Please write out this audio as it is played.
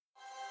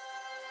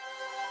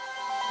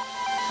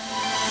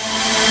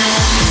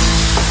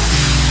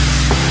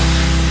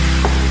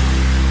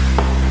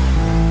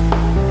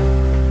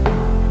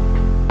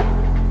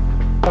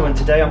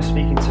Today I'm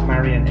speaking to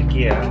Marion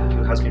Aguirre,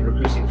 who has been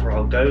recruiting for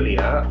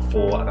Algolia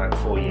for about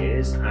 4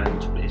 years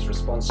and is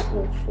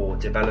responsible for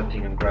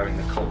developing and growing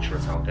the culture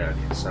at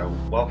Algolia. So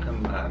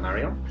welcome,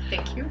 Marion.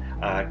 Thank you.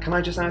 Can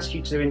I just ask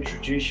you to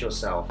introduce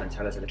yourself and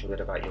tell us a little bit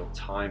about your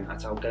time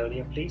at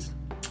Algolia, please?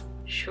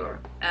 Sure.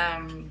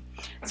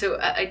 So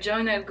I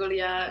joined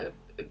Algolia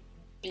a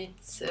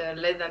bit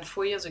less than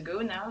 4 years ago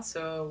now.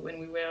 So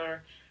when we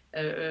were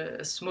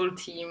a small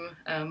team,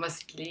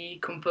 mostly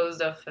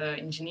composed of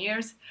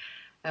engineers.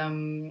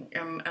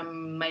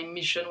 My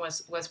mission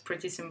was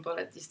pretty simple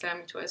at this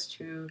time. It was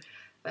to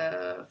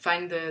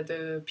find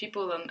the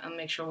people and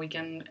make sure we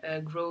can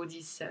grow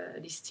this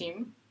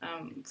team.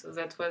 So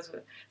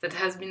that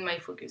has been my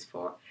focus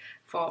for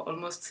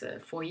almost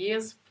 4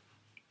 years.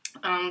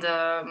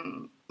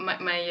 And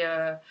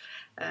my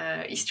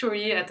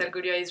history at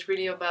Algolia is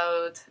really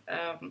about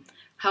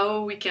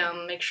how we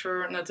can make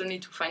sure not only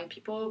to find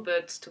people,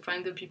 but to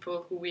find the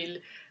people who will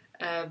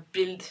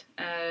build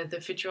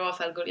the future of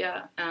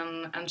Algolia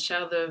and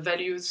share the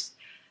values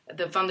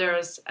the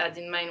founders had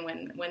in mind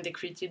when they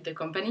created the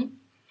company.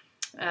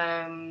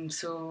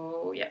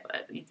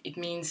 It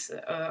means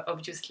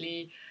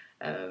obviously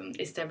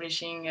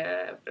establishing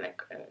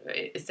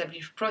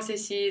established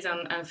processes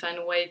and find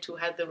a way to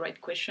have the right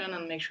question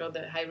and make sure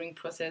the hiring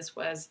process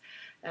was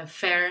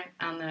fair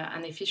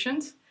and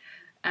efficient.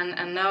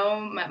 And now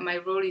my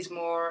role is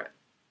more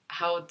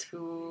how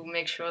to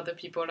make sure the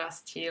people are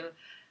still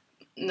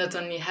not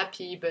only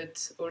happy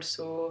but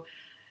also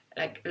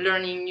like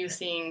learning new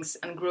things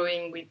and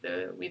growing with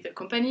the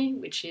company,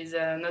 which is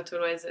not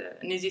always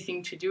an easy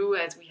thing to do,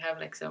 as we have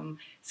like some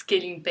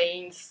scaling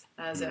pains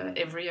as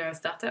every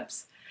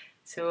startups.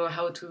 So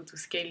how to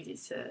scale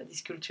this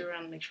culture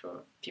and make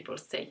sure people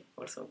stay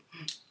also.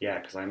 Yeah,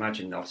 because I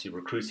imagine obviously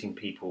recruiting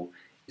people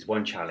is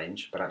one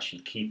challenge, but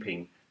actually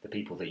keeping the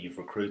people that you've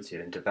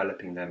recruited and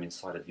developing them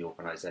inside of the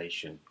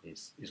organisation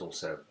is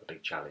also a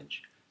big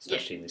challenge,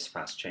 especially in this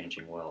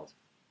fast-changing world.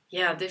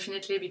 Yeah,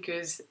 definitely,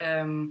 because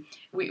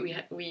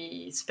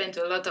we spent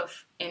a lot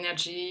of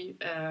energy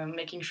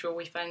making sure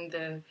we find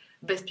the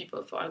best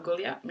people for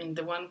Algolia. I mean,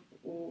 the one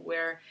who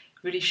were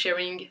really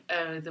sharing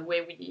the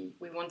way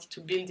we wanted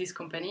to build this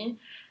company.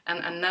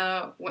 And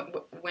now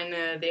when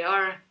they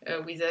are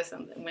with us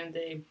and when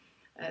they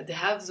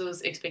have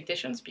those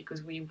expectations,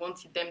 because we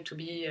wanted them to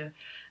be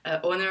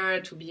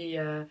honored, to be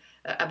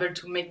able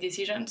to make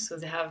decisions. So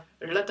they have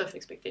a lot of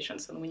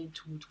expectations, and we need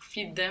to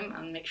feed them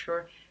and make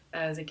sure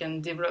they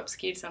can develop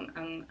skills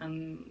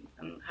and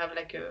have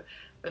like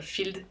a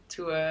field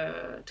to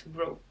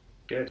grow.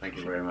 Good, thank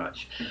you very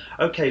much.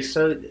 Okay,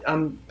 so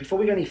before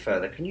we go any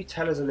further, can you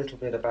tell us a little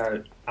bit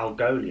about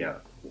Algolia?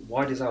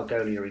 Why does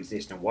Algolia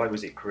exist and why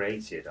was it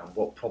created and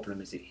what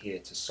problem is it here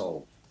to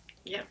solve?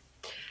 Yeah.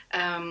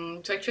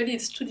 So actually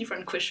it's two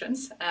different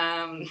questions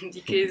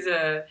because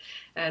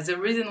the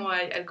reason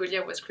why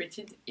Algolia was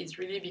created is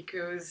really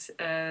because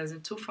the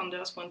two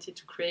founders wanted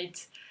to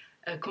create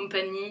a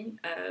company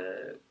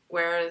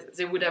where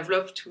they would have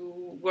loved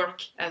to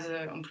work as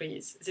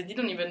employees. They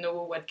didn't even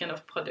know what kind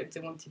of product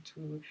they wanted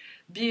to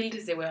build.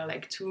 They were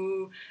like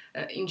two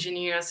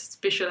engineers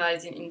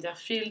specialized in their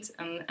field,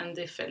 and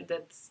they felt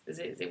that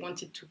they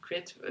wanted to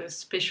create a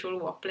special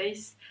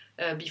workplace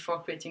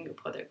before creating a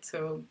product.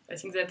 So I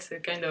think that's a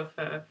kind of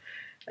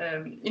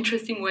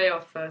interesting way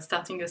of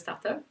starting a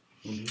startup.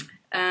 Mm-hmm.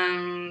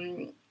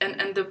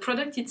 And the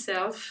product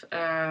itself,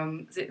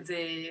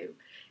 they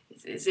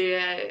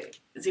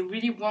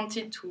really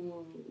wanted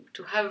to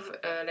have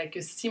like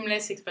a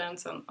seamless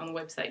experience on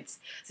websites.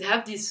 They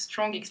have this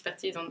strong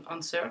expertise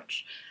on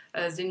search.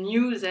 They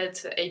knew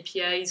that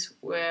APIs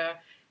were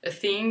a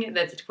thing,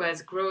 that it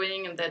was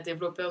growing, and that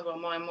developers were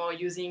more and more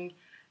using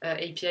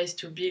APIs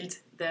to build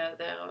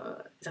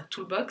their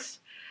toolbox.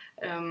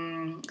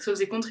 So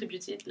they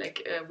contributed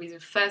with a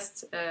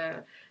fast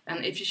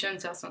and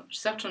efficient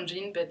search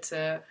engine, but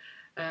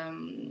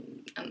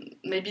and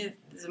maybe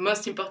the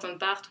most important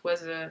part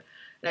was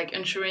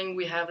ensuring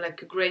we have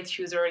like a great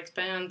user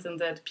experience and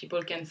that people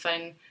can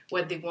find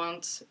what they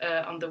want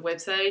on the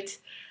website,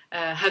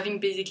 having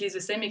basically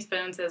the same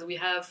experience as we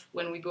have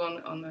when we go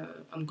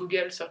on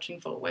Google searching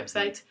for a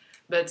website,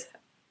 but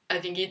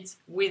having it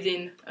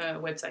within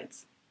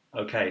websites.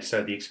 Okay,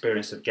 so the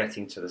experience of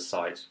getting to the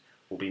site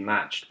will be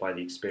matched by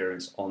the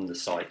experience on the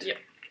site. Yeah.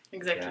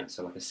 Exactly. Yeah,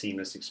 so like a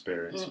seamless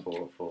experience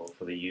for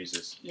the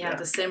users. Yeah,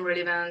 the same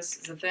relevance,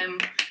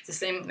 the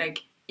same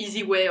like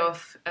easy way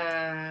of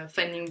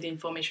finding the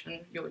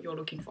information you're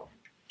looking for.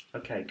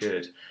 Okay,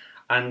 good.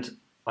 And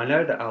I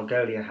know that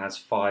Algolia has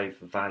 5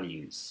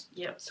 values.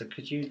 Yeah. So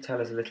could you tell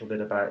us a little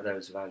bit about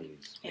those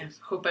values? Yeah,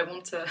 hope I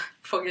won't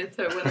forget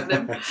one of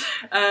them.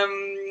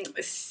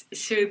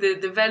 So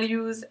the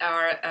values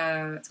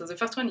are, so the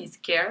first one is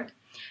care.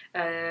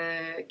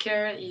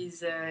 Care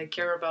is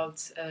care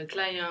about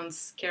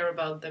clients, care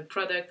about the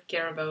product,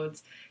 care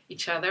about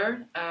each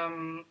other.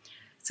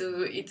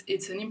 So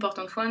it's an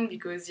important one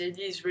because the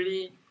idea is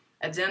really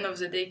at the end of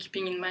the day,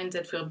 keeping in mind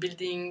that we're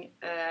building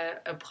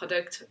a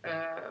product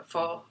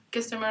for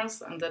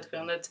customers and that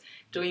we're not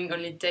doing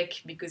only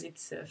tech because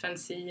it's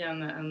fancy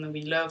and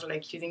we love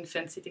like using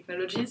fancy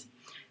technologies.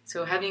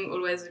 So having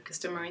always the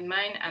customer in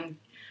mind and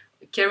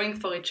caring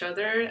for each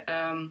other,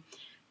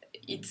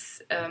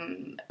 it's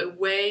a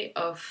way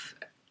of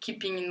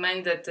keeping in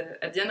mind that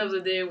at the end of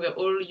the day, we're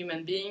all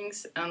human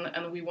beings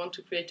and we want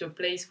to create a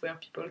place where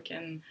people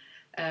can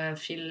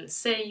feel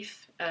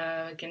safe,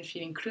 can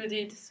feel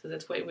included. So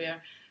that's why we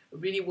are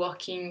really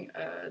working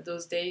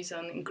those days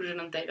on inclusion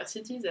and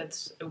diversity.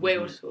 That's a way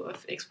also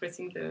of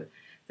expressing the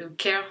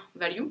care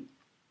value.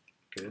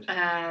 Good.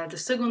 The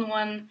second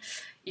one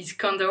is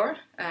candor.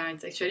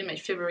 It's actually my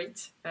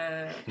favorite.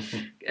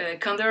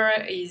 Candor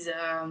is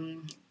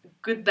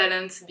good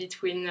balance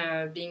between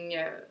being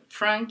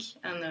frank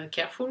and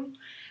careful.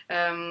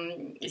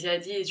 The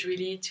idea is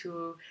really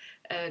to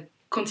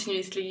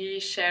continuously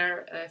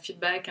share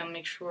feedback and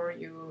make sure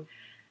you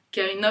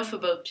care enough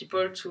about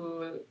people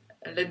to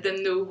let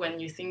them know when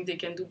you think they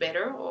can do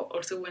better or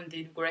also when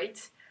they do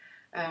great.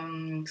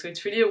 So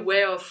it's really a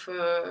way of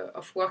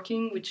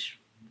working which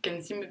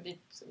can seem a bit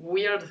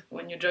weird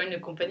when you join a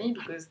company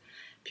because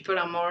people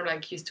are more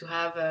like used to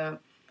have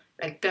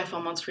like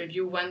performance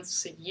review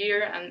once a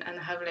year and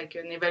have like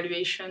an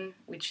evaluation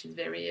which is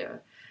very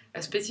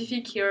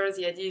specific. Here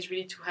the idea is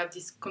really to have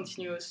this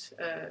continuous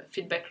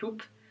feedback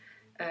loop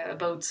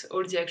about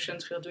all the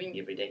actions we're doing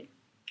every day.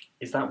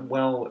 Is that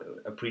well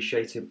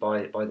appreciated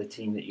by the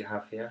team that you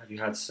have here? Have you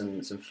had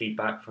some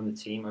feedback from the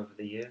team over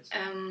the years?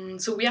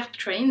 So we are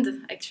trained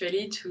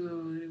actually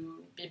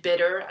to be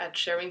better at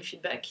sharing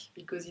feedback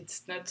because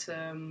it's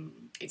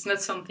not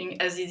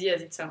something as easy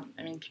as it sounds.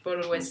 I mean, people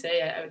always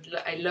say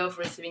I love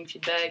receiving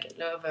feedback. I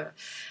love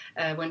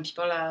when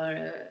people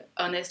are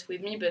honest with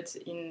me, but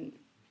in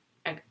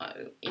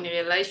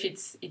real life,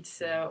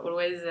 it's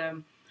always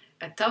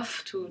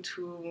tough to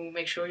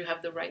make sure you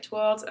have the right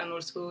words and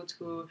also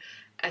to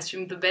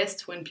assume the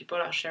best when people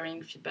are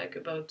sharing feedback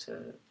about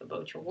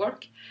your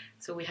work.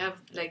 So we have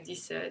like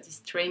this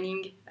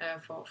training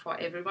for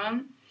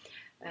everyone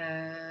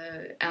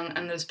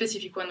and a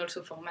specific one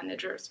also for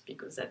managers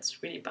because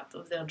that's really part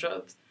of their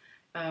jobs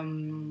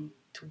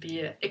to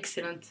be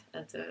excellent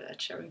at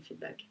sharing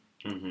feedback.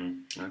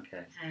 Mm-hmm.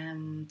 Okay.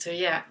 So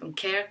yeah,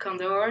 care,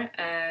 candor,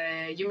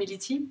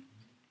 humility,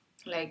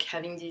 like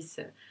having this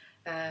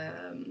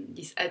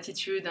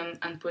attitude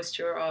and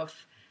posture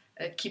of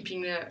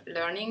keeping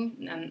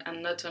learning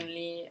and not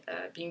only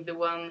being the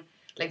one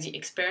like the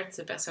expert,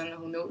 the person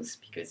who knows,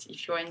 because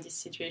if you're in this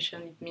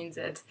situation it means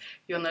that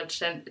you're not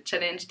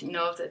challenged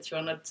enough, that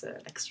you're not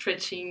like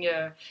stretching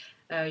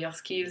your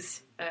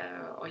skills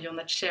or you're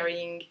not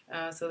sharing,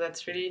 so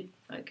that's really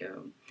like a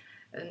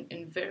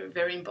very,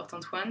 very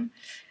important one.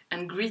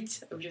 And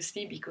grit,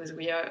 obviously, because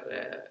we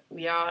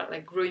are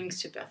like growing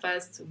super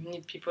fast, so we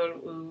need people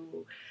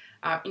who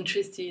are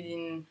interested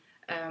in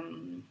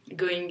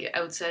going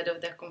outside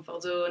of their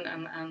comfort zone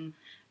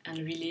and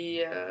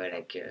really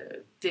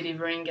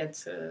delivering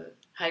at a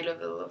high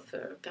level of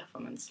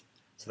performance.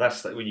 So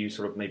that's like when you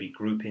sort of maybe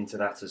group into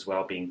that as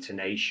well, being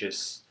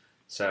tenacious.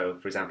 So,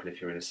 for example,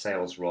 if you're in a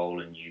sales role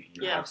and you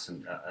have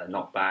some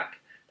knockback,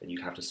 then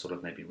you'd have to sort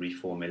of maybe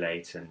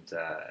reformulate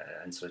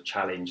and sort of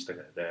challenge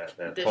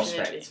the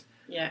prospect.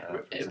 Yeah,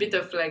 a bit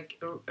of like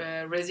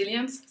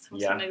resilience,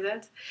 something like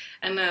that.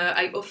 And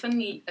I often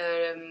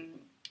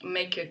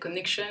make a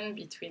connection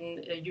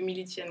between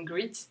humility and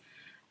grit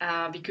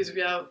because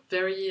we are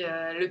very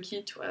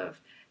lucky to have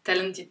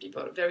talented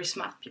people, very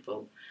smart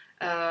people.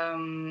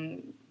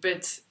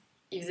 But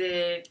if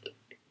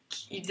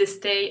they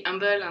stay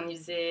humble and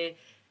if they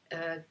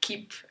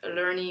keep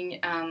learning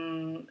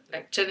and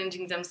like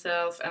challenging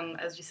themselves and,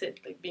 as you said,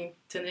 like being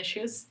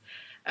tenacious,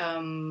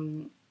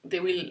 they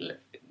will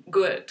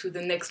go to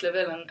the next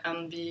level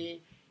and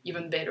be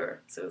even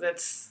better. So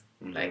that's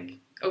like,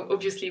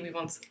 obviously we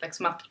want like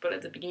smart people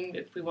at the beginning,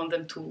 but we want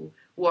them to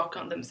work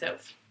on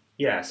themselves.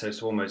 Yeah, so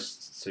it's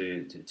almost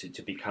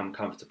to become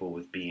comfortable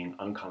with being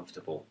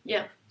uncomfortable.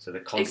 Yeah. So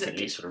they're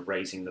constantly sort of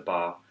raising the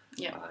bar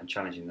and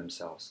challenging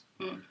themselves.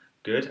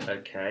 Good,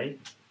 okay.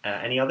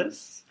 Any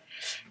others?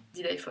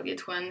 Did I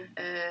forget one?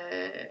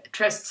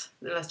 Trust,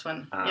 the last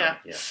one.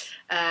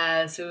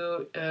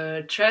 So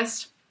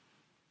trust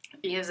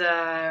is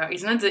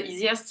not the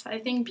easiest, I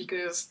think,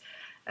 because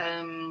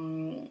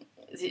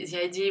the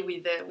idea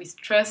with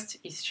trust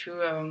is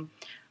to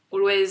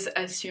always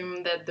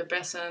assume that the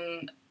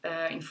person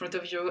in front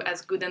of you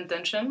has good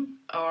intention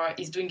or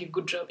is doing a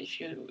good job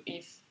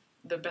if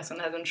the person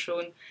hasn't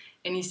shown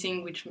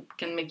anything which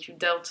can make you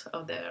doubt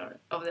of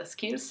their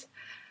skills.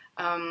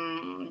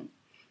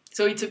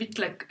 So it's a bit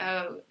like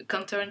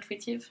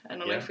counterintuitive. I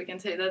don't know if we can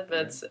say that,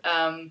 but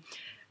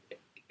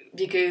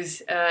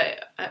because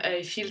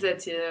I feel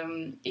that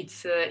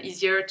it's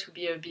easier to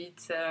be a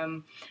bit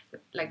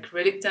like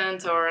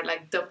reluctant or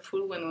like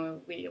doubtful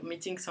when we are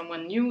meeting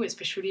someone new,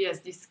 especially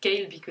at this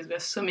scale, because we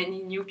have so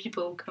many new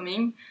people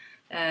coming.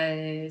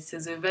 So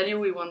the value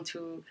we want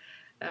to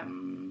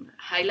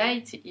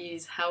highlight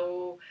is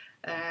how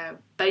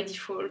by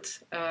default,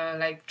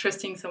 like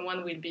trusting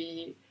someone will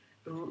be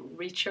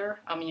richer.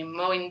 I mean,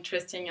 more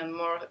interesting and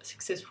more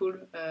successful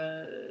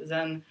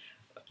than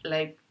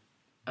like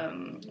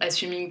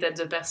assuming that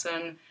the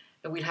person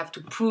will have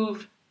to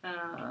prove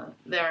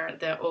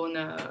their own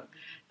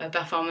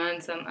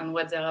performance and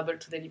what they're able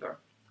to deliver.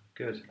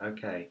 Good.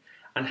 Okay.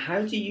 And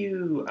how do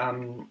you,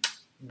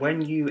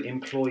 when you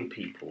employ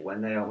people,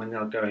 when they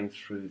are going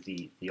through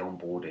the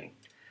onboarding,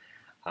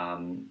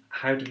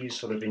 how do you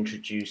sort of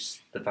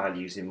introduce the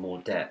values in more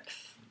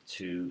depth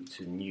to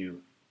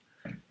new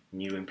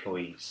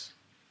employees?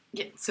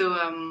 Yeah.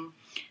 So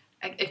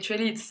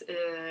actually,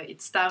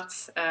 it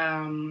starts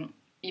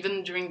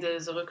even during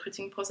the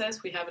recruiting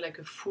process. We have like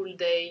a full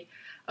day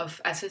of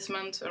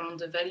assessment around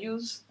the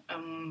values.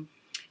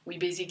 We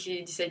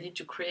basically decided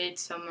to create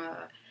some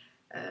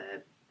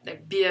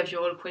like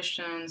behavioral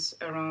questions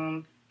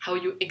around how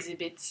you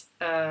exhibit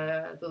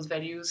those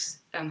values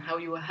and how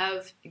you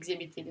have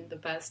exhibited in the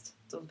past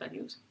those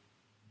values.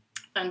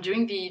 And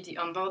during the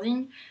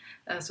onboarding,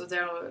 so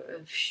there are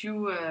a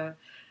few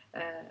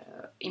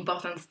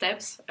important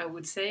steps, I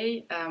would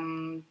say.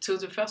 So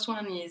the first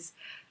one is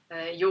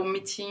you're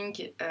meeting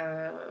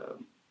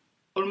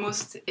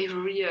almost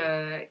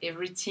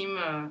every team,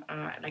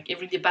 like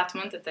every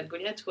department at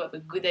Algolia, to have a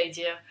good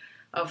idea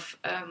of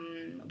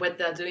what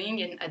they're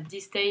doing. And at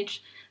this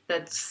stage,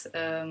 that's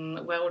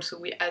where also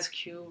we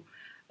ask you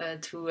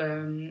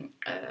to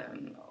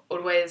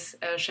always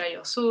share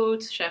your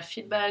thoughts, share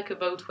feedback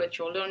about what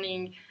you're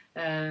learning,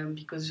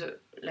 because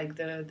like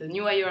the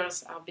new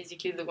hires are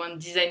basically the one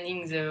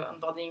designing the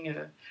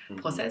onboarding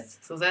process.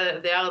 So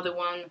that they are the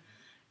one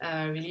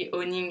really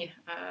owning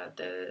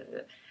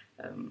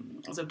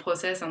the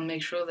process and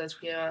make sure that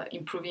we are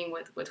improving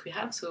what we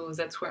have. So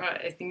that's where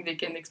I think they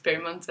can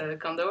experiment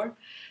candor.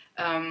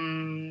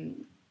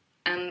 And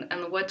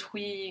what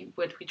we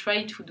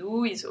try to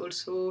do is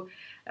also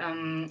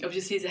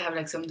obviously they have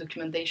like some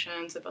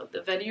documentations about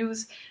the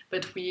values,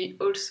 but we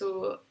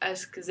also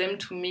ask them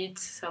to meet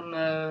some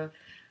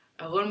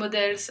role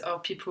models or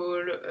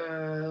people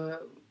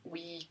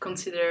we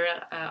consider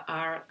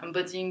are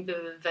embodying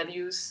the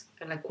values,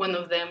 like one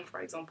of them,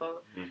 for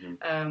example,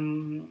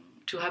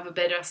 to have a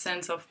better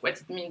sense of what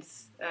it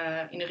means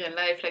in real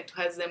life, like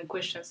to ask them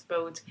questions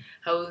about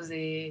how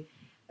they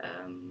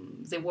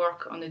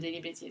work on a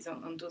daily basis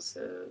on those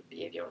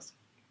behaviors.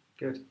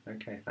 Good.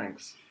 Okay,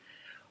 thanks.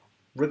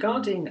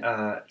 Regarding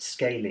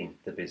scaling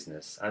the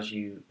business, as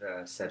you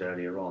said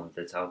earlier on,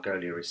 that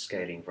Algolia is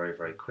scaling very,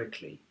 very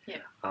quickly.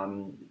 Yeah.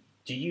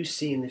 Do you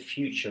see in the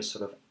future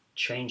sort of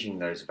changing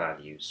those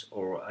values,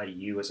 or are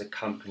you as a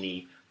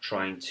company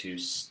trying to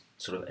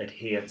sort of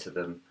adhere to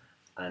them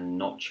and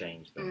not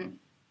change them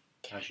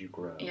as you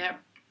grow? Yeah,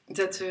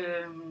 that's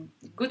a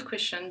good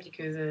question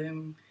because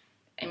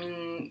I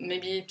mean,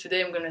 maybe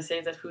today I'm going to say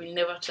that we will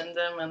never change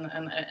them,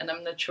 and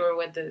I'm not sure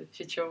what the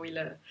future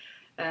will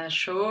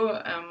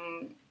show.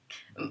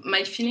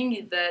 My feeling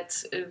is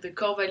that the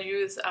core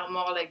values are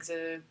more like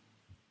the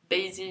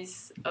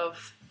basis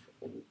of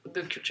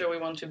the culture we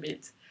want to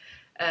build.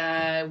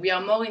 We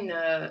are more in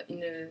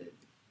a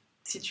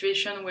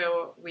situation where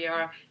we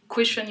are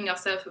questioning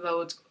ourselves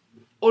about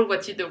all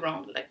what is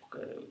around, like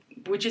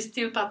which is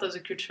still part of the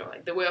culture,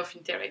 like the way of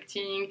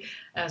interacting,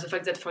 the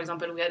fact that, for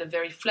example, we had a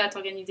very flat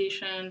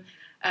organization.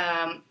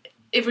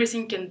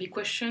 Everything can be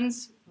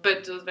questions,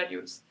 but those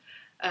values.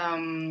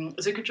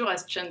 The culture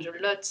has changed a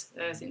lot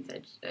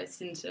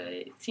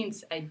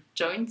since I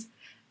joined.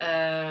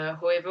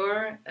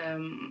 However,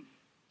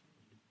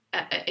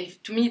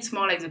 to me, it's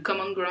more like the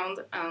common ground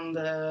and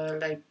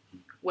like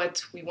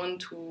what we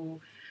want to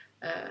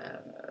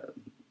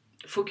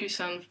focus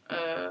on,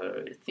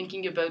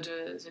 thinking about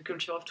the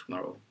culture of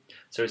tomorrow.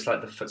 So it's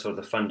like the sort of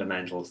the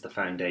fundamentals, the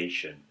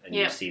foundation, and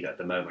Yeah. you see that at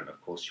the moment,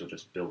 of course, you're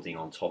just building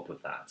on top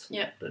of that.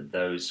 Yeah. But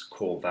those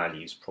core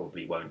values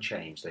probably won't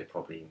change. They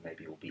probably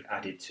maybe will be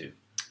added to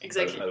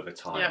Exactly. over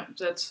time. Yeah,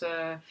 that's.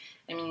 I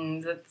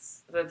mean,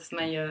 that's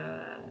my.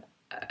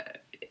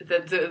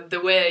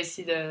 The way I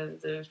see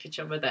the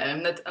future, but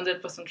I'm not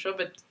 100% sure.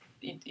 But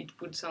it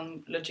would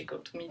sound logical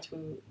to me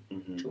to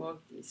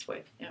work this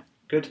way. Yeah.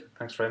 Good.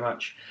 Thanks very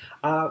much.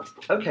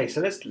 Okay,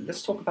 so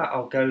let's talk about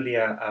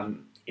Algolia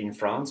in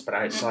France, but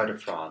outside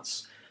of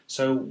France.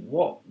 So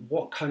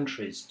what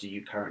countries do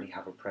you currently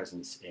have a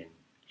presence in,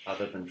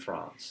 other than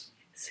France?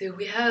 So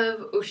we have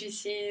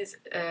offices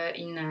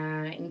in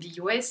the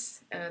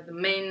US. The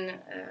main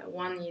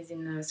one is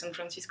in San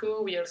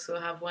Francisco. We also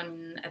have one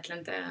in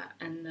Atlanta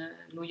and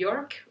New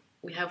York.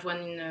 We have one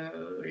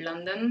in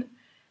London,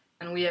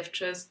 and we have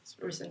just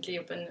recently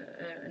opened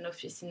an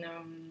office in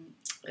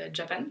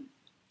Japan.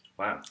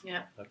 Wow.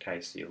 Yeah.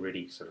 Okay, so you're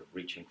really sort of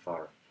reaching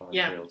far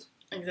Yeah. afield.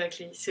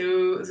 Exactly.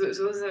 So those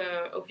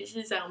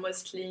offices are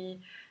mostly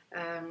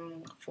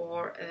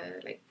for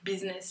like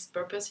business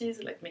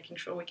purposes, like making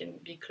sure we can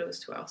be close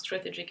to our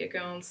strategic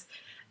accounts.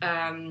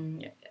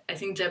 I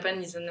think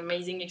Japan is an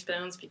amazing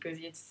experience because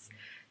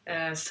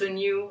so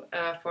new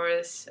for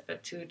us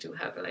to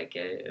have like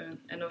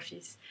an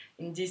office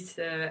in this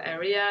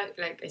area.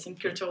 Like I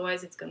think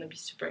culture-wise, it's gonna be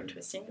super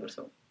interesting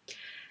also.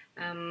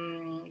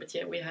 But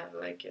yeah, we have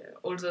like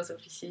all those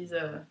offices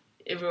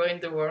everywhere in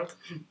the world.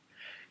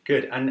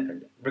 Good.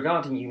 And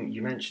regarding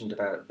you mentioned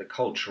about the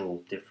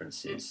cultural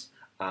differences.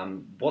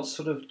 What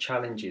sort of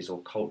challenges or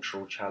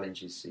cultural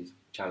challenges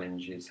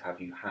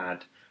have you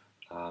had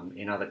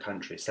in other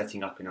countries,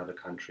 setting up in other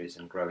countries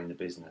and growing the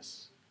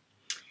business?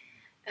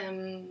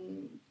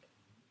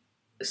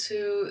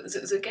 So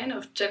the kind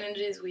of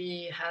challenges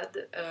we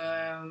had,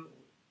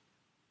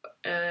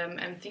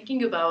 I'm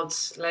thinking about,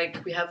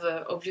 like, we have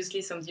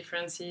obviously some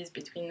differences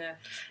between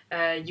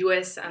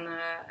US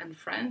and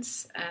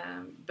France,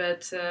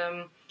 but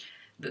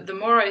the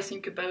more I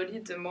think about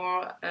it, the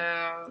more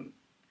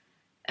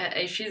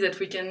I feel that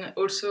we can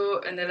also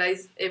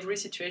analyze every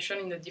situation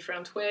in a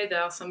different way.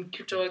 There are some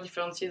cultural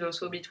differences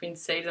also between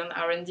sales and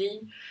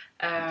R&D.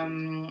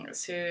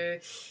 So,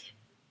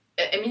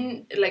 I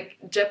mean, like,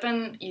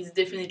 Japan is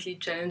definitely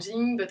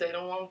challenging, but I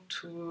don't want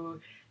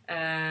to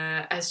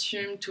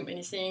assume too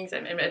many things. I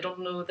mean, I don't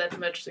know that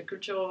much the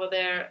culture over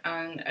there,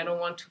 and I don't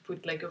want to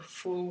put like a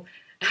full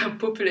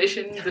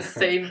population in the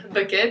same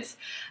bucket.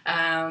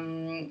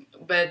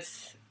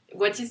 But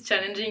what is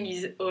challenging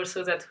is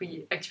also that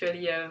we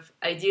actually have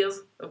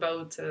ideas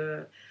about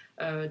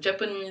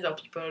Japanese or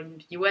people in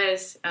the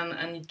US,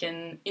 and it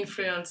can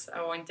influence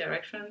our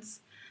interactions,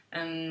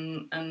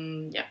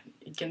 and yeah,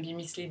 it can be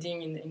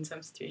misleading in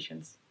some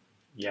situations.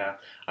 Yeah,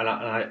 and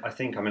I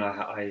think, I mean,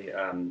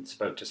 I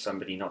spoke to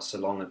somebody not so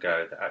long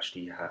ago that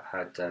actually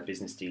had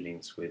business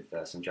dealings with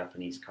some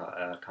Japanese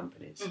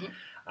companies,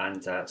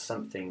 and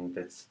something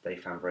that they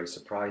found very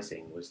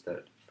surprising was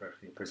that,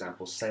 for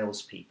example,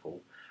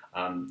 salespeople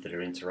that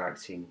are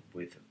interacting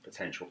with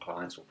potential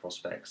clients or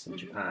prospects in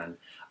Japan,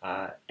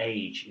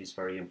 age is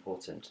very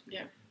important.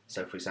 Yeah.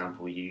 So, for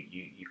example,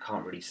 you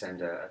can't really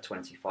send a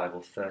 25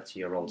 or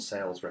 30-year-old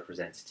sales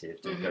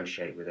representative to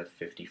negotiate with a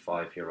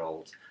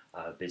 55-year-old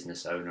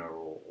business owner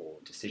or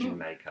decision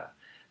maker.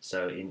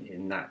 So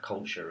in that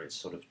culture, it's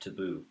sort of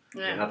taboo.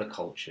 Yeah. In other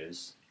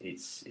cultures, it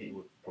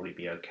would probably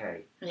be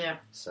okay. Yeah.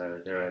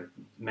 So there are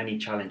many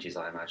challenges,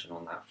 I imagine,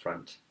 on that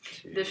front.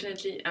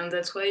 Definitely, and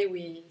that's why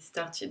we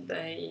started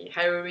by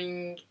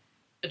hiring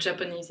a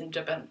Japanese in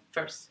Japan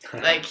first,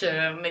 like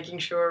making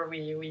sure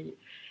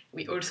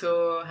we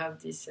also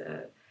have this,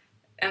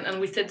 and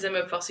we set them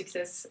up for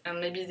success, and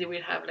maybe they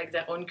will have like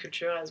their own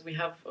culture, as we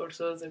have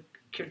also the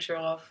culture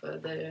of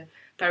the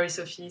Paris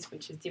office,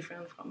 which is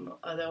different from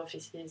other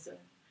offices.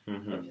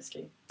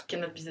 Obviously, it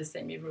cannot be the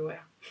same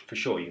everywhere. For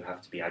sure, you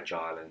have to be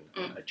agile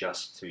and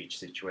adjust to each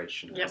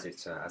situation as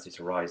it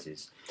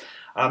arises.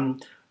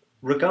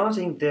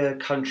 Regarding the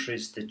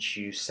countries that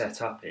you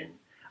set up in,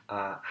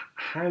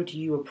 how do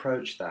you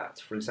approach that?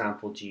 For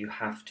example, do you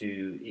have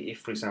to, if,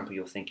 for example,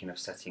 you're thinking of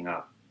setting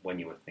up, when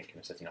you were thinking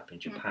of setting up in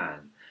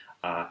Japan,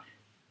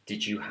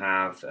 did you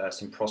have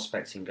some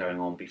prospecting going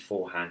on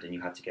beforehand and you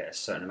had to get a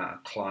certain amount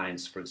of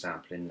clients, for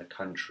example, in the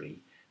country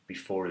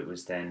before it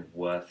was then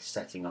worth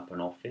setting up an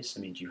office? I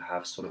mean, do you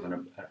have sort of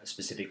a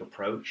specific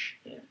approach?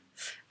 Yeah.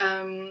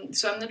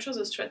 So I'm not sure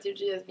the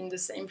strategy has been the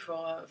same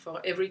for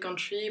every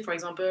country. For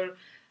example,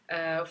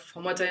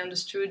 from what I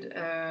understood,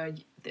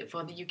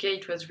 for the UK,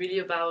 it was really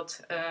about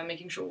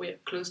making sure we're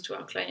close to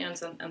our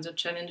clients, and the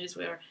challenges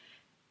were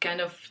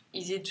kind of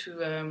easy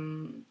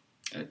to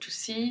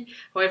see.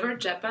 However,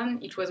 Japan,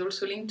 it was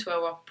also linked to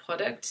our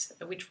product,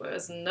 which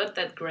was not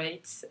that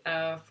great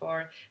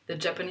for the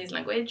Japanese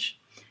language.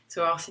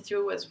 So our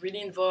CTO was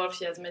really involved.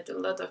 He has met a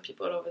lot of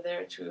people over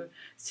there to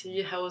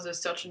see how the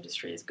search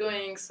industry is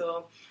going.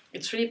 So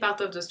it's really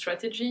part of the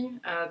strategy.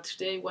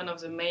 Today, one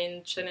of the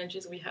main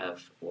challenges we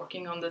have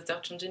working on the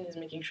search engine is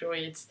making sure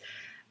it's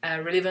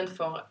relevant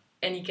for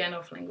any kind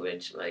of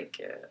language, like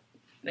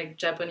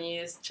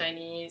Japanese,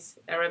 Chinese,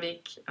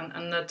 Arabic,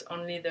 and not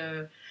only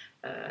the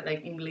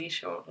like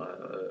English or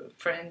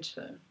French.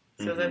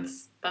 So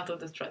that's part of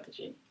the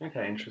strategy.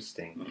 Okay,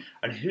 interesting.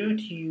 And who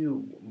do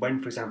you,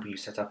 when, for example, you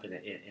set up in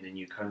a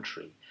new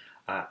country,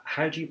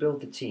 how do you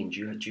build the team? Do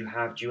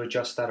you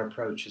adjust that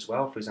approach as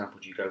well? For example,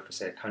 do you go for,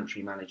 say, a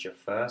country manager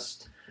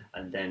first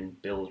and then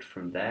build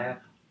from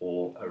there,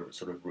 or a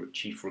sort of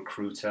chief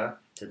recruiter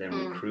to then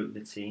recruit the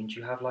team? Do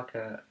you have like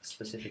a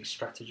specific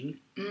strategy?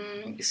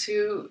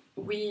 So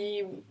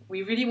we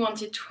really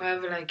wanted to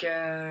have like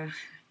a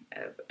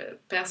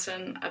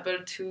person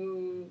able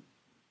to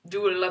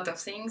do a lot of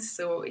things.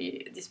 So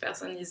this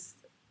person is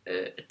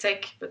a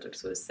tech, but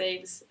also a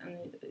sales,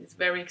 and is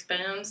very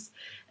experienced.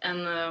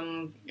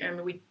 And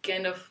we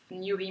kind of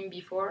knew him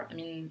before. I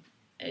mean,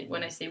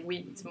 when I say we,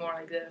 it's more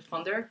like the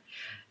founder.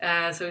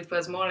 So it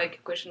was more like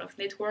a question of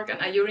network. And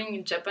hiring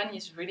in Japan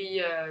is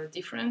really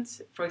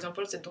different. For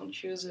example, they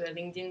don't use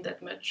LinkedIn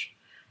that much.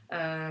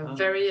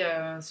 Very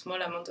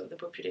small amount of the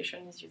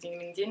population is using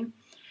LinkedIn.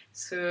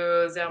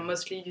 So they are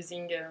mostly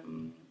using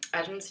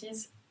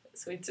agencies.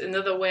 So it's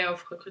another way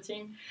of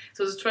recruiting.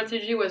 So the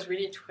strategy was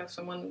really to have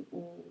someone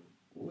who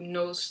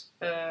knows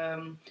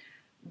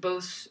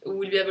both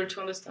will be able to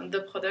understand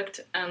the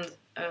product and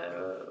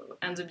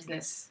the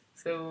business.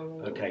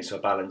 So okay, so a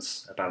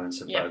balance of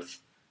both.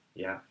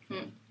 Yeah.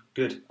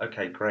 Good.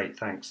 Okay, great.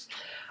 Thanks.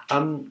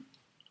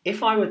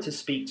 If I were to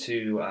speak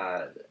to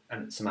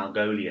some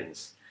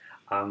Algolians,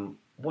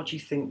 what do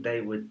you think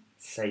they would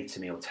say to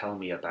me or tell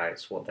me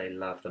about what they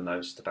love the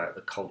most about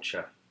the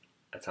culture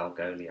at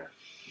Algolia?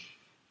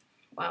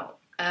 Wow.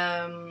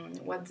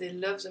 What they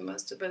love the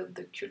most about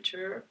the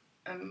culture,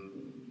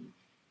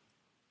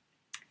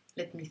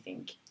 let me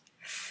think.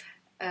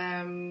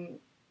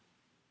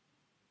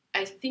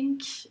 I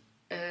think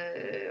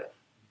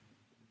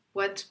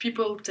what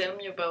people tell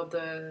me about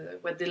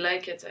what they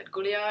like at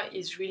Algolia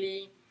is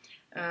really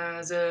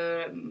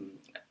the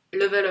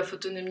level of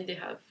autonomy they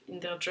have in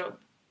their job,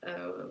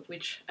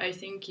 which I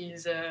think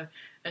is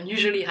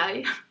unusually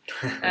high.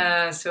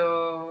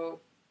 So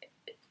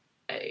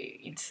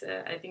it's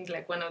I think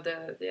like one of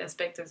the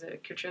aspects of the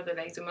culture that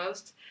I like the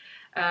most.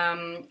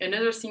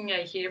 Another thing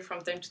I hear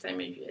from time to time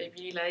I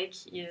really like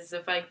is the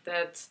fact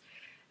that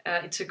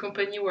it's a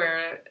company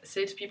where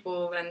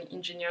salespeople and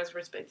engineers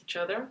respect each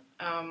other.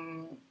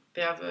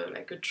 They have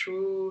a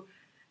true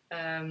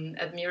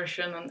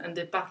admiration and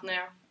they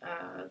partner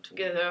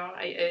together.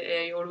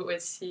 I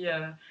always see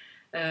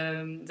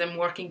them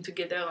working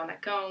together on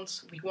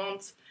accounts. We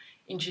want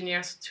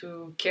engineers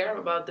to care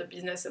about the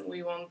business and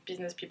we want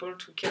business people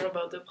to care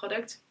about the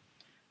product.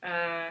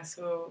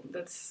 So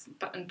that's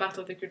part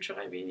of the culture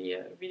I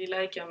really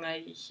like and I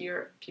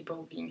hear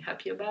people being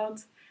happy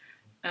about.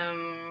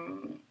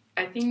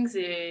 I think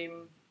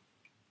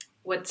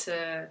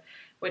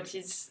what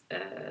is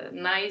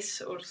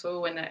nice also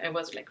when I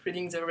was like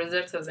reading the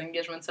results of the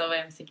engagement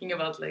survey, I'm thinking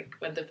about like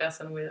what the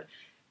person were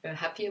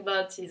happy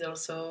about is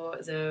also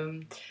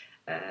the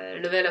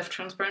level of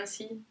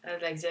transparency,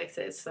 like the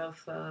access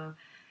of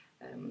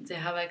they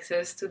have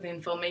access to the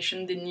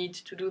information they need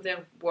to do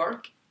their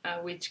work,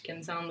 which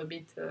can sound a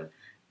bit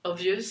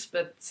obvious,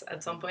 but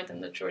at some point I'm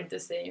not sure it's the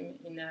same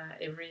in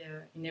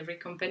every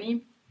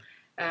company.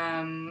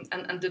 And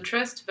the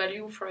trust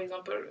value, for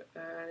example,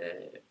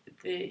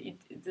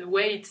 the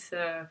way it's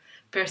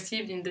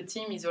perceived in the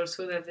team is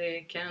also that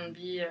they can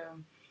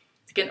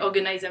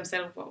organize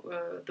themselves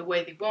the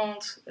way they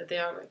want. They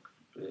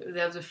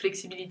have the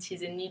flexibility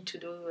they need to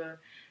do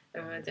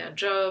their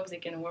job. They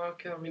can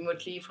work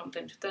remotely from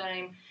time to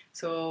time.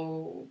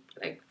 So,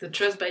 like the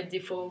trust by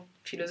default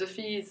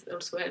philosophy is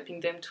also helping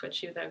them to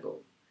achieve their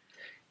goal.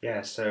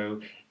 Yeah.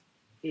 So.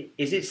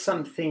 Is it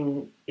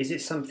something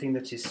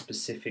that is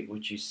specific,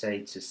 would you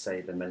say, to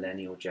say the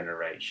millennial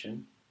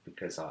generation?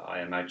 Because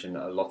I imagine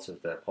that a lot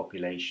of the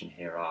population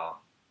here are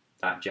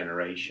that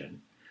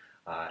generation,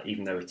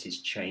 even though it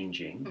is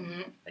changing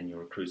and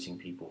you're recruiting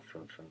people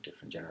from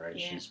different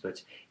generations. Yeah.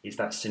 But is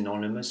that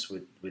synonymous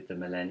with the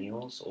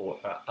millennials or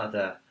are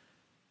other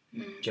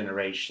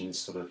generations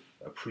sort of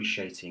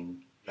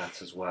appreciating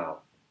that as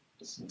well?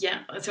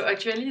 Yeah, so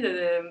actually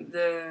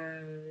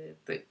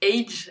the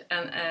age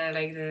and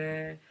like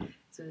the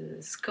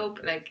scope,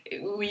 like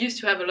we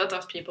used to have a lot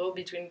of people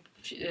between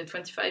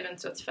 25 and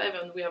 35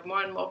 and we have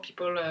more and more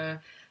people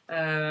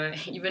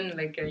even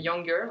like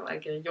younger,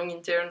 like young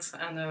interns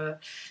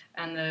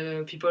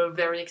and people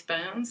very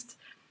experienced.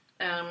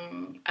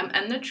 I'm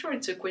not sure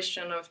it's a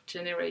question of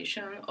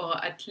generation or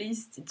at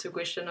least it's a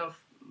question of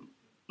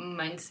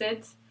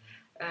mindset.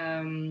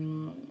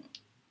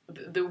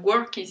 The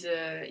work is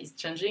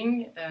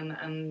changing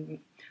and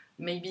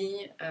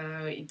maybe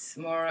it's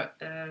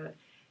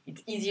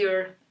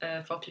easier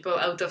for people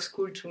out of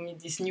school to meet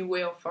this new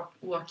way of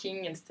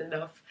working instead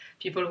of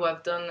people who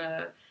have done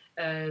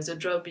the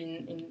job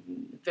in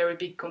very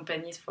big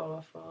companies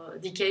for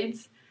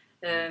decades.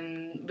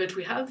 But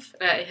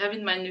I have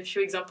in mind a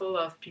few examples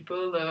of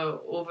people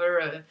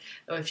over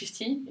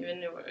 50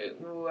 even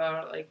who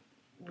are like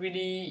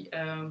really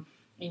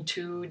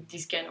into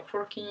this kind of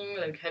working,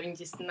 like having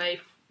this nice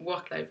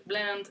work-life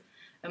blend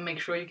and make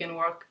sure you can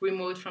work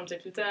remote from time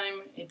to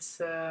time. It's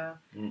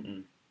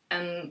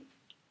and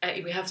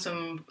we have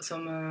some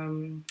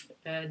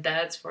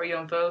dads, for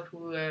example,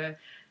 who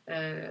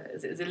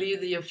they leave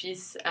the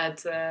office at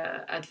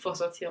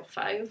 4:30 or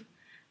 5,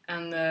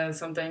 and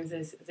sometimes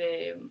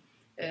they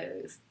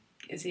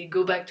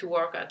go back to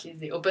work. At least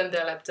they open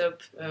their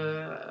laptop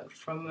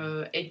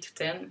from 8 to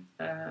 10,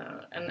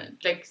 and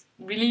like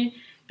really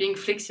being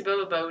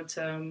flexible about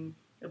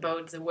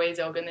the way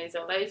they organize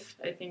their life.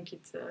 I think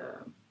it's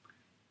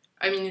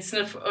it's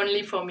not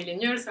only for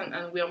millennials,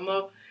 and we are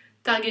more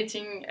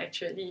targeting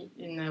actually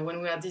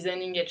when we are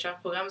designing HR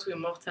programs, we're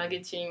more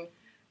targeting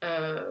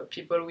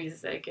people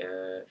with like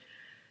a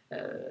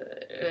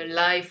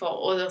life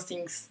or other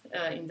things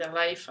in their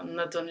life, and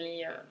not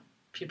only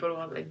people who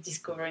are like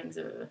discovering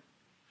the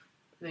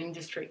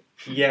industry.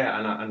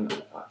 Yeah,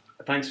 and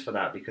thanks for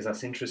that, because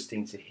that's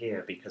interesting to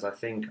hear, because I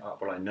think,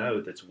 I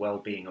know that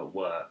well-being at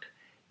work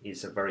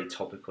is a very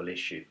topical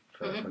issue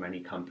for many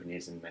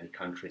companies and many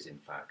countries, in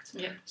fact.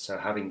 Yeah. So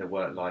having the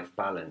work-life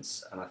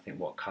balance, and I think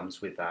what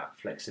comes with that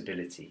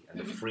flexibility and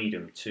the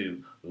freedom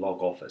to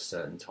log off at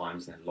certain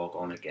times and then log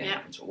on again,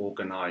 and to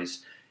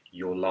organise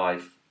your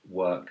life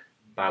work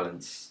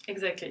balance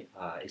Exactly.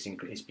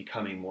 is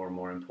becoming more and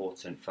more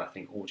important for, I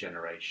think, all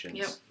generations.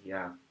 Yep.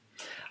 Yeah.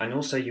 And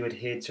also you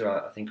adhere to,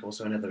 I think,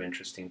 also another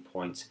interesting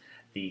point,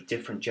 the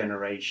different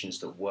generations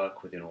that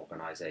work within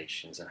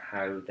organisations and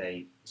how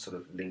they sort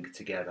of link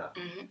together.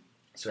 Mm-hmm.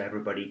 So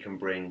everybody can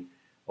bring,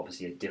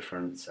 obviously, a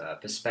different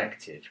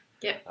perspective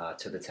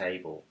to the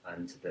table,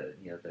 and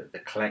the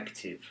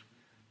collective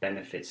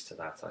benefits to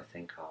that, I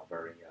think, are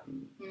very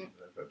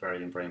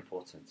very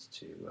important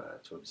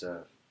to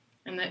observe.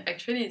 And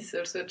actually, it's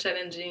also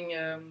challenging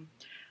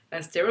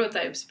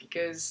stereotypes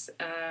because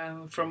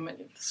from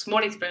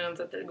small experience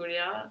at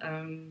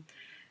Algolia,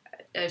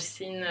 I've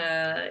seen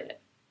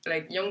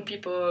like young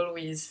people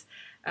with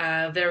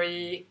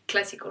very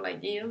classical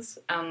ideas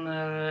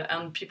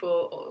and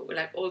people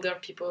like older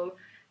people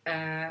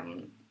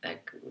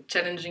like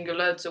challenging a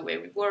lot the way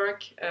we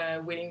work,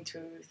 willing to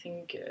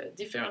think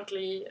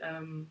differently.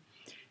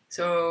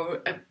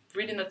 So I'm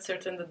really not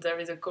certain that there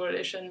is a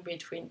correlation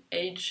between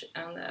age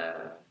and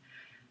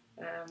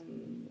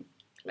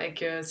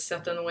like a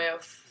certain way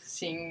of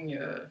seeing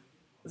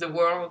the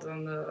world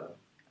and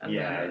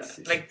it's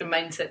like the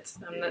mindset.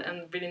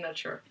 I'm really not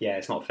sure. Yeah,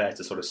 it's not fair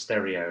to sort of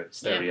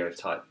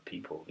stereotype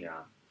people. Yeah,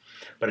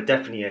 but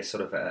definitely a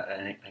sort of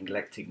an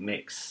eclectic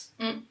mix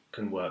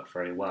can work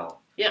very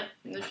well. Yeah,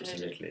 definitely.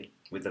 Absolutely,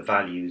 with the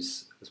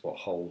values as what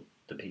hold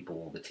the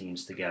people, the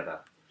teams together.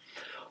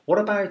 What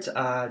about,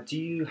 do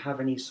you have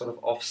any sort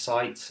of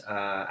off-site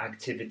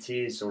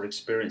activities or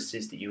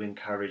experiences that you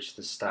encourage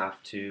the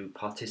staff to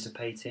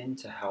participate in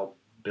to help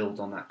build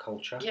on that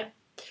culture? Yeah.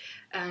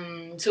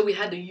 So we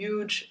had a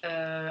huge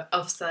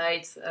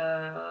off-site,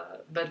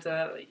 but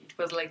it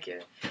was like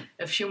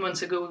a few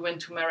months ago. We went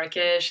to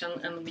Marrakesh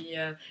and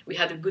we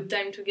had a good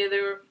time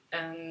together.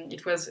 And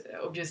it was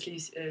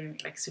obviously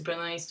like super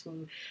nice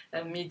to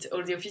meet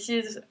all the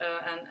offices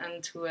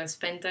and to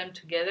spend time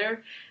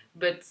together.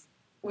 But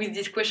with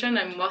this question,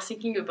 I'm more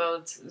thinking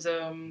about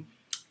the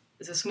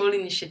small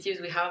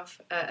initiatives we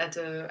have at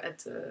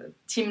a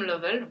team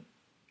level.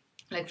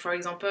 Like, for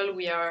example,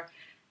 we are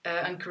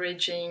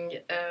encouraging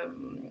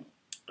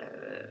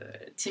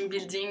team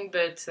building,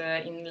 but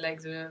in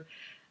like the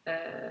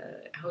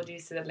how do you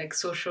say that, like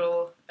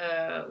social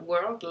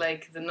world,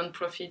 like the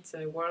non-profit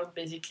world,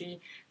 basically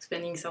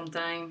spending some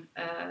time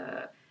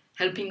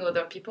helping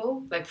other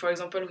people. Like, for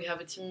example, we have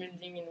a team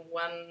building in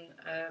 1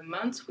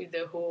 month with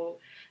the whole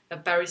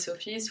Paris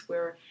office,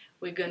 where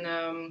we're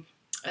gonna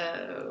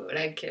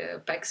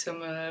pack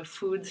some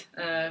food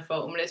for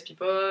homeless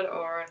people,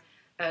 or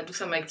do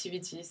some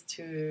activities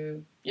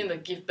to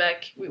give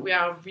back. We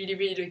are really,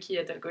 really lucky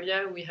at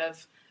Algolia. We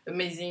have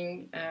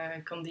amazing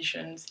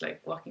conditions,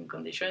 like working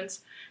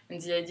conditions,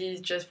 and the idea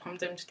is just from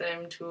time to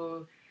time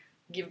to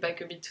give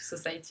back a bit to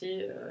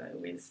society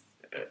with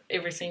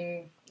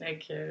everything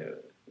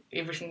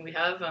everything we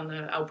have, and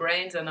our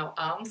brains and our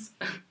arms.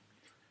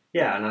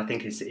 Yeah, and I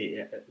think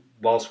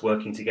whilst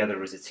working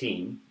together as a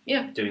team,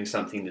 yeah, doing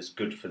something that's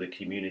good for the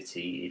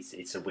community,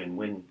 it's a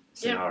win-win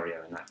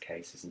scenario in that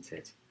case, isn't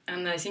it?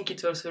 And I think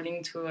it's also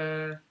linked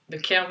to the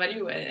care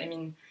value. I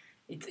mean,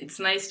 it's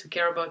nice to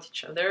care about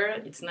each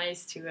other. It's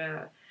nice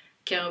to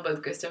care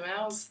about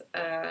customers.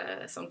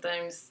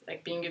 Sometimes,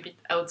 like, being a bit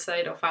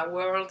outside of our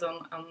world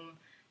and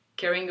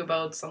caring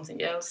about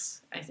something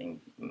else, I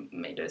think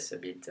made us a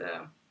bit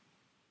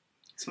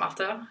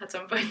smarter at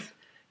some point.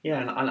 Yeah,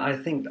 and I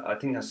think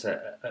that's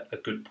a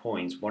good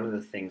point. One of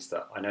the things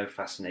that I know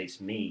fascinates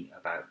me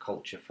about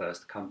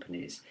culture-first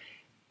companies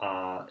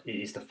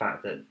is the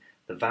fact that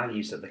the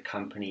values that the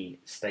company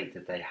state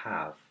that they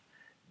have,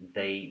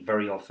 they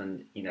very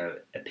often,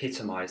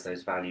 epitomize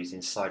those values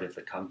inside of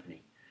the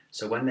company.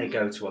 So when they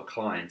go to a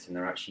client and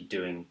they're actually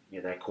doing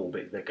their core,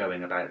 they're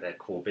going about their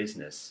core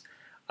business,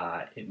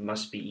 it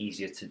must be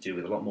easier to do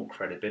with a lot more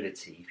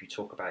credibility if you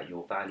talk about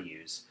your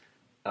values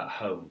at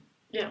home.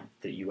 Yeah.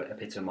 That you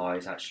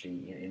epitomise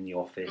actually in the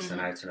office and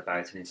out and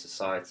about and in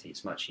society.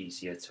 It's much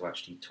easier to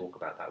actually talk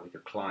about that with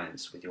your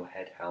clients, with your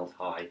head held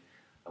high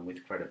and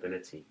with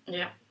credibility.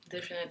 Yeah,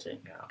 definitely.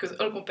 Because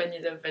all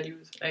companies have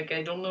values. Like,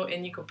 I don't know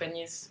any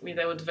companies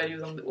without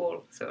values on the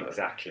wall. So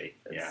exactly,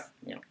 yeah.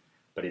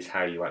 But it's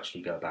how you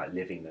actually go about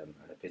living them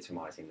and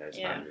epitomising those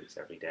values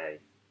every day,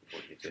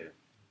 what you do.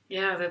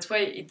 Yeah, that's why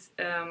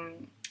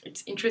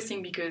it's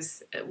interesting,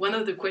 because one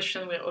of the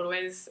questions we're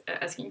always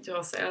asking to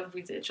ourselves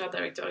with the HR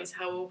director is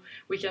how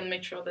we can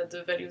make sure that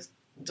the values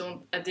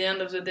don't, at the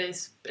end of the day,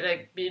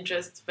 be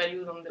just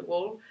values on the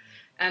wall.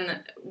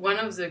 And one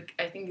of the,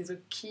 I think, is a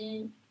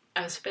key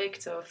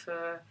aspect of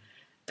a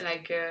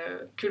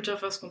culture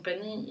first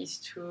company is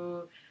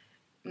to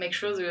make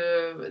sure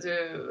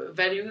the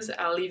values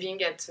are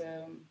living at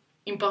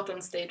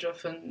important stage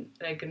of an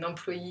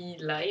employee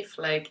life,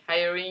 like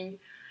hiring.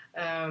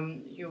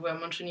 You were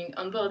mentioning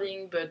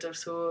onboarding, but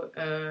also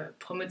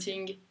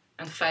promoting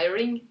and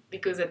firing,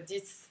 because at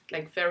these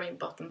very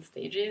important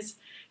stages,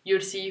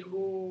 you'll see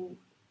who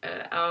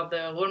are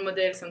the role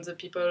models and the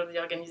people the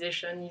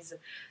organization is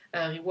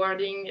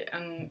rewarding.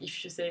 And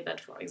if you say that,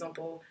 for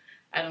example,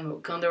 I don't know,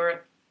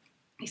 Condor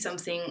is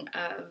something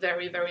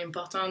very, very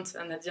important.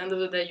 And at the end of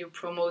the day, you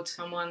promote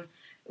someone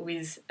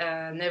with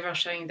never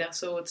sharing their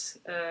thoughts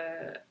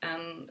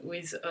and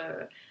with,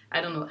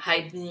 I don't know,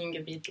 hiding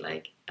a bit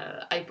like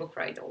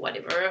hypocrite or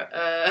whatever.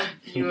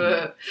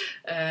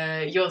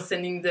 You're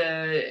sending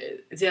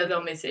the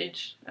other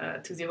message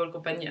to the whole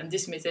company, and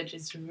this message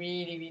is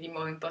really, really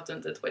more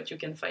important than what you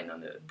can find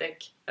on a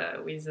deck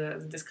with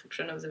the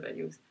description of the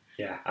values.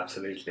 Yeah,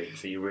 absolutely.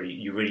 So you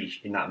really,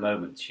 in that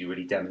moment, you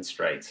really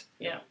demonstrate.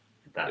 Yeah.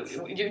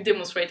 You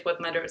demonstrate what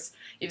matters.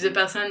 If the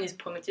person is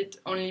promoted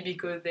only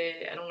because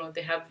they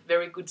have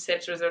very good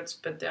sales results,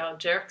 but they are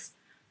jerks,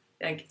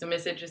 like the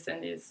message you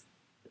send is,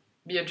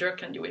 be a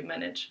jerk and you will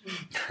manage.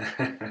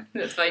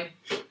 That's fine.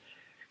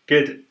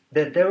 Good.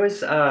 There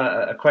was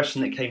a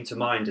question that came to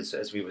mind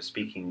as we were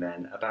speaking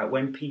then about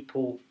when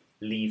people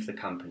leave the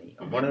company.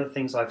 And one of the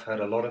things I've heard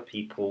a lot of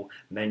people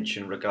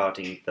mention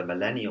regarding the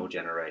millennial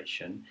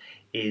generation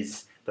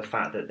is the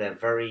fact that they're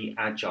very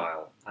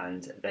agile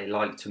and they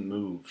like to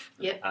move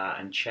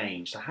and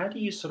change. So how do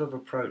you sort of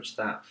approach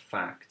that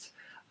fact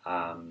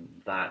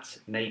that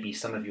maybe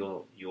some of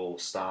your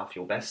staff,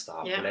 your best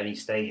staff, will only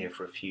stay here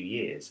for a few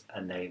years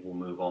and they will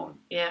move on?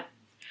 Yeah.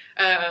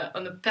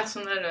 On a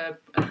personal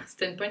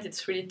standpoint,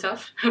 it's really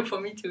tough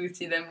for me to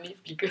see them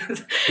leave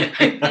because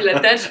I feel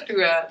attached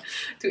to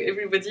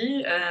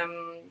everybody.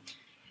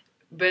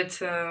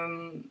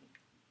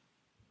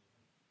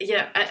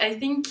 I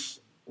think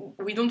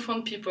we don't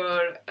want people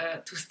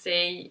to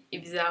stay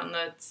if they are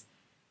not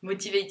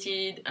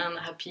motivated and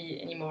happy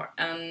anymore.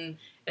 And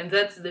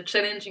that's the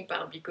challenging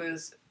part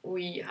because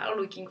we are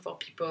looking for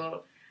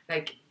people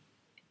like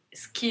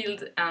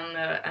skilled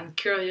and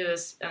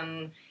curious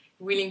and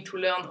willing to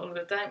learn all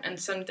the time, and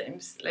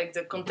sometimes like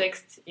the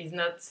context is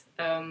not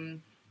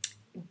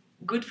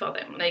good for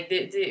them. Like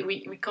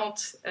we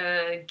can't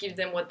give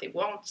them what they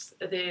want.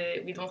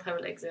 We don't have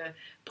like the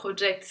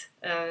project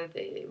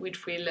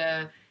which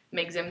will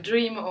make them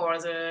dream, or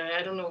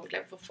I don't know,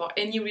 like for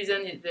any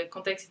reason the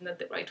context is not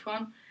the right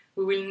one.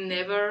 We will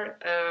never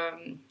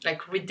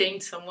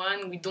retain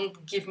someone. We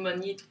don't give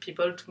money to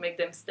people to make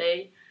them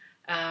stay.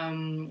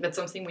 That's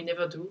something we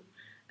never do,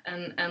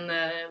 and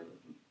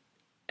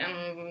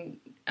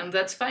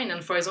that's fine.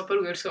 And for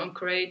example, we also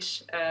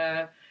encourage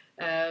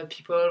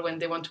people when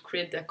they want to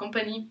create their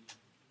company.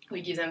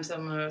 We give them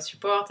some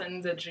support,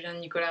 and Julian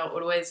and Nicolas are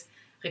always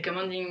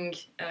recommending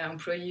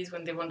employees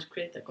when they want to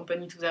create a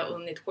company to their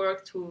own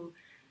network to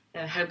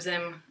help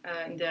them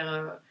in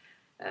their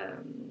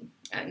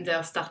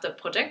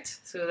startup project.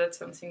 So that's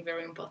something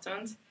very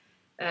important.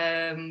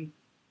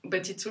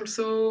 But it's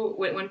also,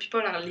 when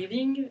people are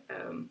leaving,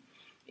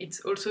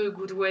 it's also a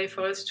good way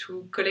for us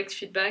to collect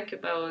feedback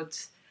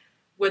about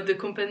what the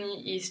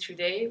company is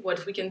today,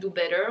 what we can do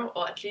better,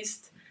 or at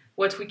least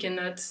what we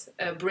cannot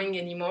bring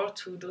anymore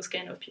to those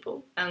kind of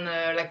people. And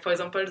for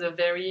example, the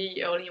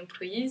very early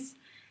employees,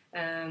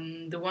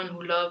 the one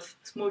who love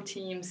small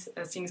teams,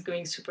 things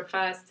going super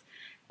fast,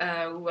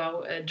 who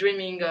are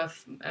dreaming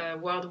of a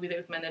world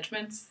without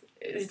management,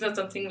 it's not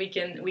something we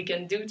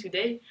can do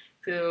today.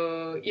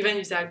 So even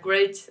if they are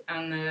great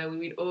and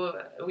we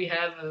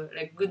have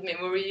good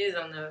memories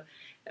and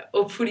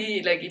hopefully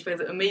it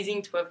was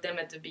amazing to have them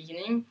at the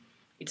beginning,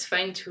 it's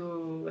fine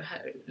to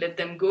let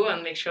them go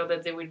and make sure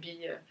that they will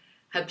be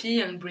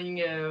happy and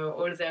bring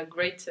all their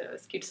great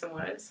skills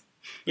somewhere else.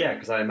 Yeah,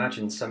 because I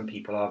imagine some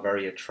people are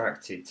very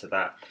attracted to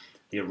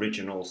the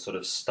original sort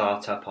of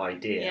startup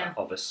idea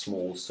of a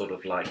small sort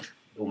of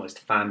almost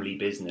family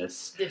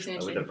business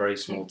with a very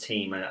small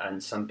team,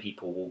 and some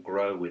people will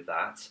grow with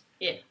that.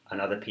 Yeah.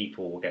 And other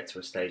people will get to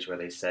a stage where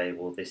they say,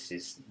 well, this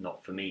is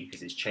not for me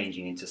because it's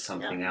changing into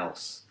something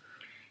else.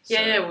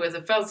 So, where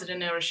the first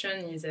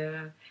generation is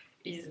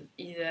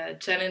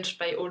challenged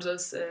by all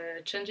those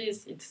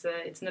changes. It's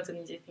not an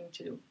easy thing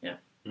to do. Yeah.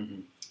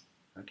 Mm-hmm.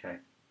 Okay.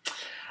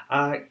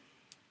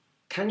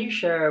 Can you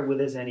share with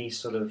us any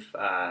sort of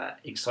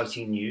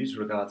exciting news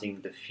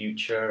regarding the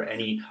future?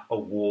 Any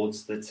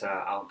awards that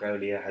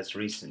Algolia has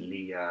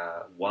recently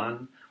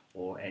won,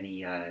 or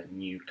any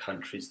new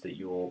countries that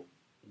you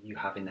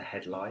have in the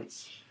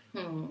headlights?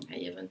 I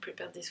haven't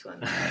prepared this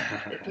one.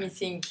 Let me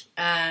think.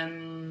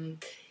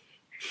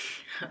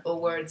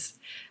 Awards.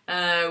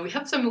 We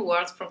have some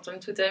awards from time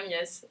to time,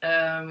 yes.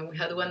 We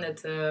had one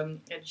at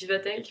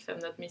Vivatech, if I'm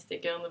not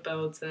mistaken,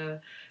 about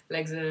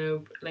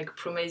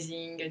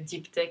promising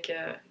deep tech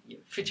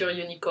future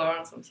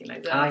unicorn, something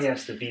like that. Ah,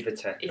 yes, the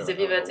Vivatech. It's the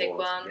Vivatech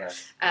awards, one.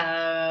 Yes.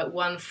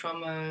 One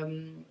from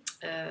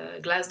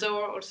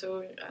Glassdoor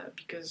also,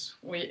 because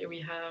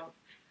we are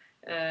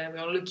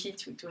lucky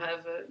to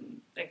have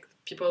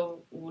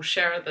people who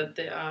share that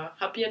they are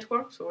happy at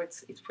work, so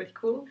it's pretty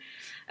cool.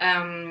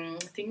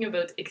 Thinking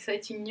about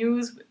exciting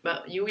news,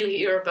 but you will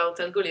hear about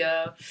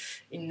Algolia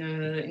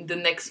in the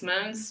next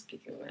months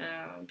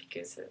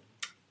because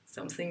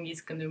something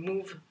is going to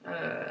move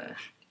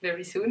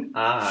very soon.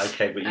 Ah,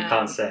 okay, but you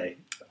can't say.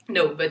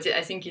 No, but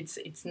I think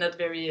it's not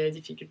very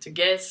difficult to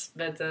guess,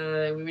 but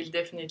we will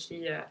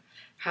definitely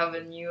have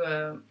a new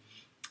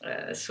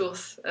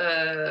source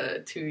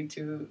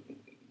to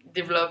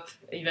develop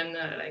even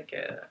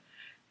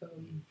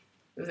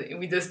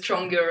with a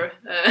stronger.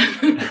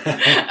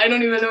 I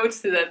don't even know how to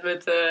say that,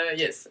 but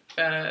yes,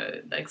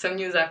 like some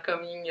news are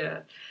coming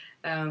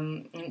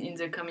in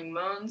the coming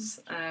months.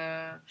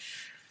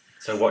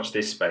 So watch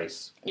this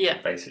space.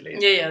 Yeah. Basically.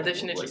 Yeah,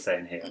 definitely. What we're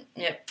saying here.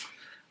 Yeah.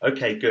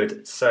 Okay,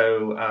 good.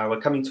 So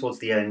we're coming towards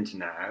the end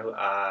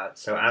now.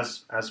 So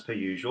as per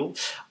usual,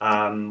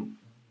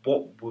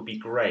 what would be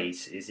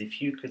great is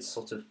if you could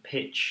sort of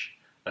pitch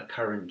a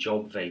current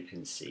job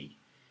vacancy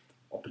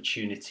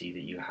opportunity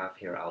that you have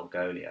here at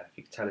Algolia. If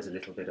you could tell us a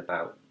little bit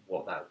about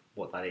what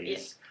that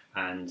is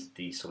and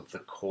the sort of the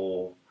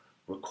core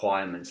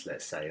requirements,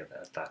 let's say, of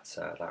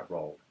that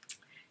role.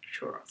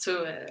 Sure.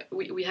 So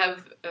we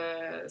have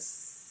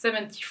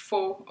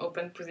 74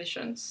 open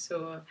positions.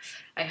 So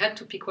I had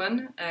to pick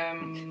one.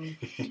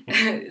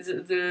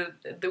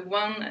 The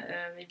one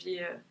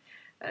maybe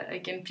I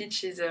can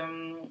pitch is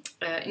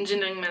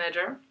engineering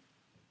manager,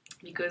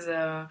 because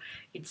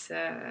it's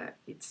a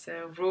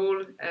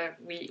role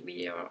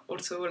we are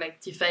also like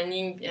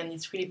defining, and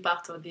it's really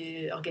part of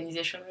the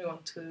organization we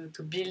want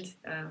to build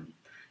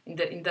in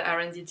the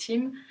R&D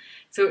team.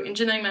 So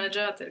engineering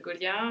manager at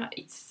Algolia,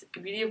 it's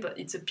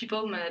a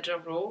people manager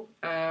role.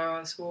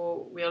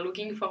 So we are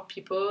looking for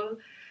people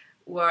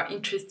who are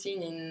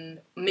interested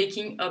in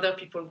making other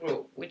people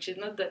grow, which is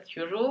not that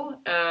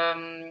usual.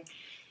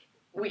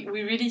 We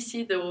really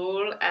see the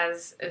role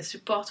as a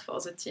support for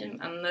the team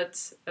and not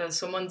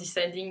someone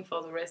deciding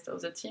for the rest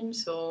of the team.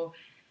 So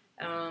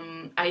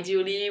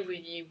ideally,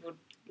 we would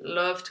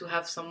love to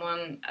have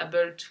someone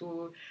able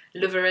to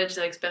leverage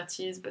their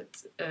expertise,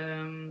 but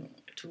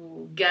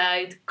to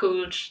guide,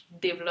 coach,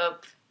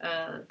 develop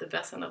the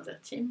person of their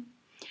team.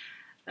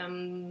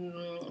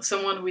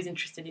 Someone who is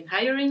interested in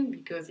hiring,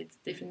 because it's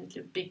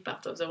definitely a big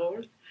part of the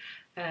role,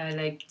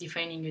 like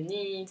defining a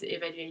need,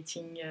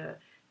 evaluating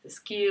the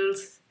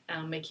skills,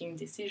 making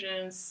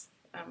decisions.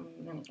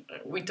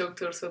 We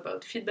talked also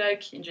about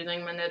feedback.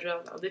 Engineering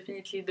managers are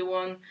definitely the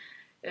one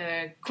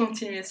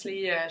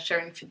continuously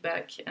sharing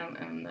feedback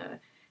and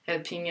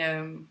helping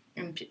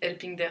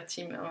their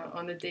team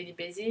on a daily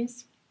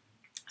basis.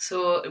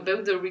 So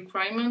about the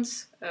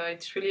requirements,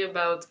 it's really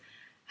about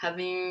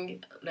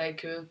having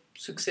like a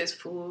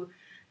successful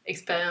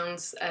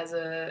experience as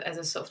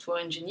a software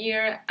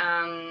engineer,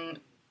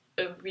 and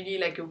really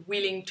like a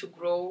willing to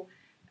grow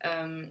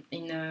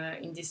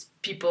in this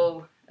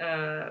people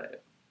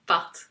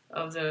part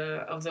of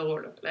the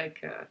role,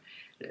 like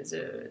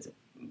the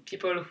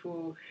people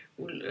who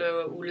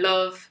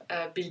love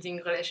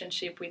building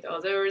relationship with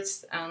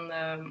others,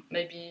 and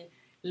maybe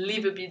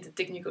leave a bit the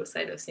technical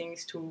side of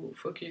things to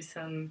focus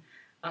on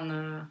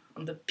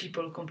the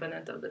people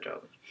component of the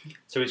job.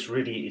 So it's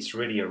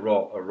really a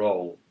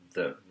role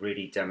that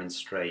really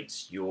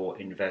demonstrates your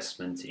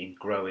investment in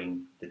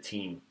growing the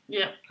team.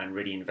 Yeah. And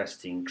really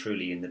investing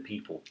truly in the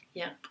people.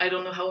 Yeah, I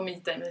don't know how many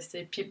times I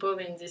say people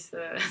in this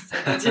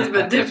sentences,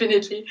 but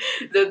definitely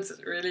that's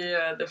really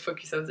the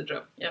focus of the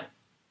job. Yeah.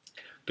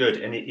 Good.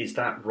 And is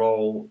that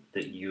role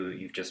that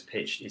you've just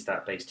pitched, is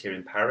that based here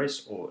in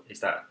Paris, or is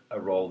that a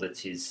role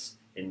that is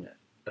in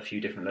a few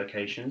different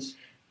locations?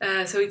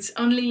 So it's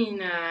only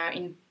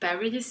in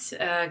Paris,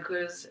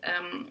 because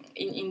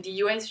in the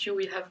US you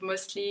will have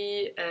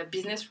mostly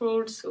business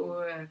roles,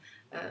 so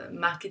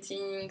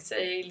marketing,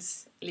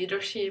 sales,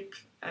 leadership,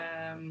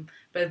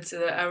 but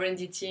the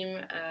R&D team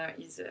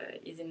is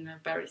in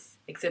Paris,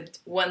 except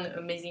one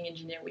amazing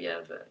engineer we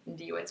have in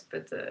the US,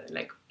 but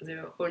like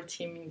the whole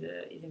team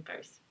is in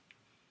Paris.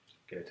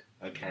 Good.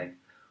 Okay.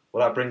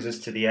 Well, that brings us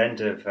to the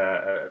end of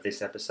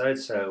this episode.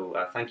 So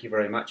thank you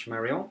very much,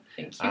 Marion.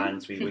 Thank you.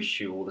 And we wish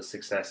you all the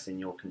success in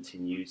your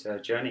continued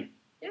journey.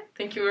 Yeah,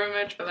 thank you very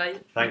much. Bye-bye.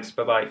 Thanks.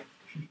 Bye-bye.